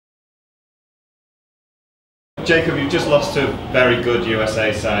Jacob, you've just lost to a very good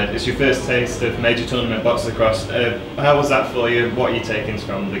USA side. It's your first taste of major tournament box lacrosse. How was that for you? What are you taking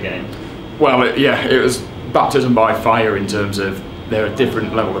from the game? Well, it was baptism by fire in terms of they're a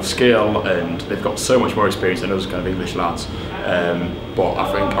different level of skill and they've got so much more experience than us kind of English lads. But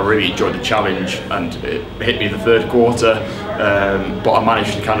I think I really enjoyed the challenge and it hit me in the third quarter. But I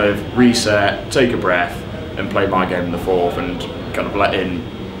managed to kind of reset, take a breath and play my game in the fourth and kind of let in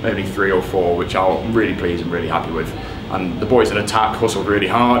only 3 or 4, which I'm really pleased and really happy with. And the boys in attack hustled really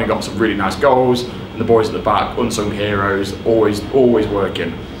hard and got some really nice goals. And the boys at the back, unsung heroes, always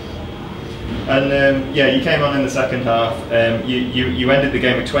working. And yeah, you came on in the second half. You ended the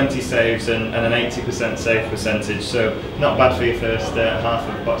game with 20 saves and an 80% save percentage. So not bad for your first half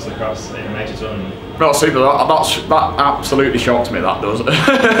of box lacrosse in a major tournament. Not super. That absolutely shocked me. That does.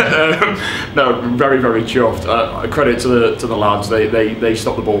 No, very chuffed. Credit to the lads. They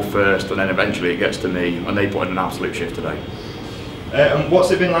stopped the ball first, and then eventually it gets to me, and they put in an absolute shift today. And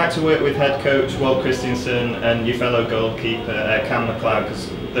what's it been like to work with head coach Walt Christensen and your fellow goalkeeper Cam McLeod?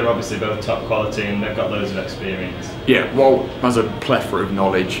 Because they're obviously both top quality and they've got loads of experience. Yeah, Walt has a plethora of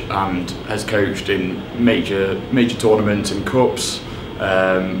knowledge and has coached in major tournaments and cups,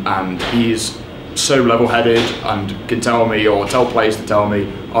 and he's so level-headed and can tell me or tell players to tell me,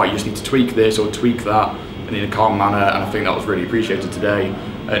 oh, you just need to tweak this or tweak that, and in a calm manner. And I think that was really appreciated today.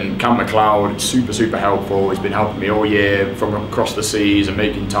 And Cam McLeod, super helpful. He's been helping me all year from across the seas and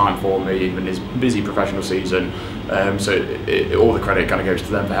making time for me in his busy professional season. So all the credit kind of goes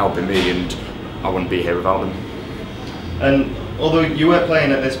to them for helping me, and I wouldn't be here without them. And although you weren't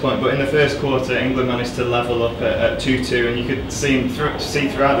playing at this point, but in the first quarter, England managed to level up at 2-2, and you could see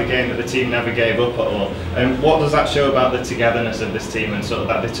throughout the game that the team never gave up at all. And what does that show about the togetherness of this team and sort of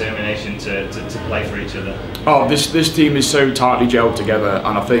that determination to play for each other? Oh, this team is so tightly gelled together,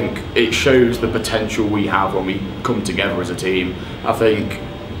 and I think it shows the potential we have when we come together as a team. I think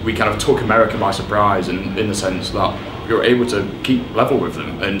we kind of took America by surprise, and in the sense that we were able to keep level with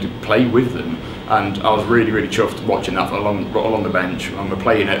them and play with them. And I was really chuffed watching that along the bench, and we're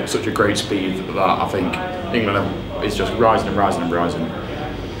playing at such a great speed that I think England is just rising.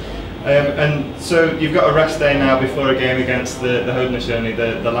 And so you've got a rest day now before a game against the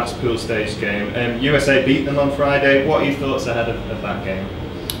Haudenosaunee, the last pool stage game. USA beat them on Friday. What are your thoughts ahead of that game?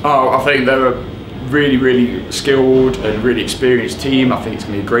 Oh, I think they're a really skilled and really experienced team. I think it's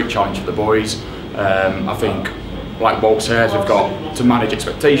going to be a great challenge for the boys. I think, like Walt says, we've got to manage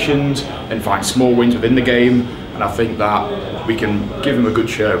expectations and find small wins within the game, and I think that we can give them a good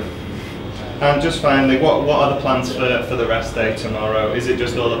show. And just finally, what are the plans for the rest day tomorrow? Is it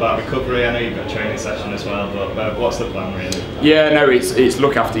just all about recovery? I know you've got a training session as well, but what's the plan really? Yeah, no, it's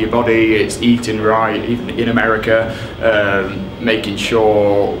look after your body, it's eating right, even in America, making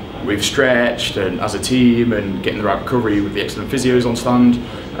sure we've stretched and as a team and getting the right recovery with the excellent physios on stand,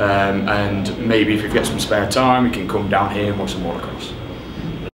 and maybe if we get some spare time we can come down here and watch some more lacrosse.